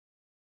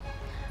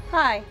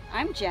Hi,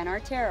 I'm Jen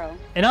Artero.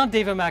 And I'm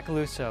David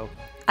Macaluso.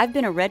 I've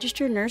been a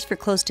registered nurse for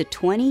close to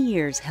 20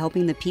 years,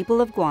 helping the people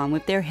of Guam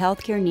with their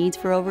healthcare needs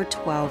for over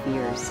 12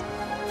 years.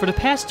 For the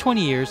past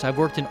 20 years, I've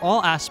worked in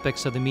all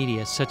aspects of the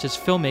media, such as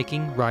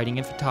filmmaking, writing,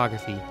 and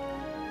photography,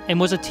 and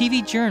was a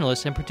TV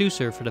journalist and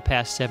producer for the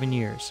past 7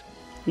 years.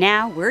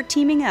 Now we're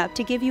teaming up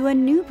to give you a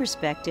new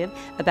perspective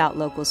about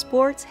local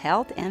sports,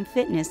 health, and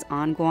fitness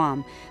on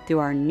Guam through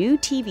our new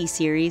TV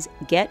series,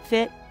 Get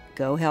Fit,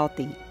 Go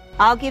Healthy.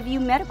 I'll give you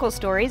medical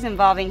stories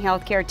involving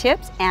healthcare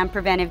tips and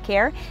preventive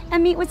care,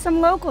 and meet with some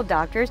local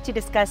doctors to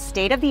discuss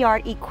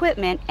state-of-the-art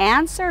equipment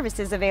and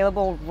services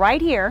available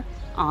right here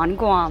on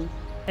Guam.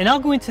 And I'll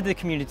go into the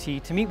community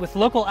to meet with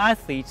local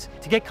athletes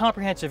to get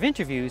comprehensive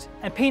interviews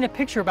and paint a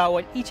picture about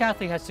what each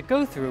athlete has to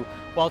go through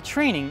while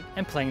training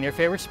and playing their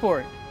favorite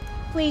sport.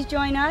 Please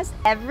join us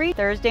every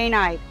Thursday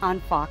night on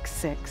Fox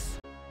 6.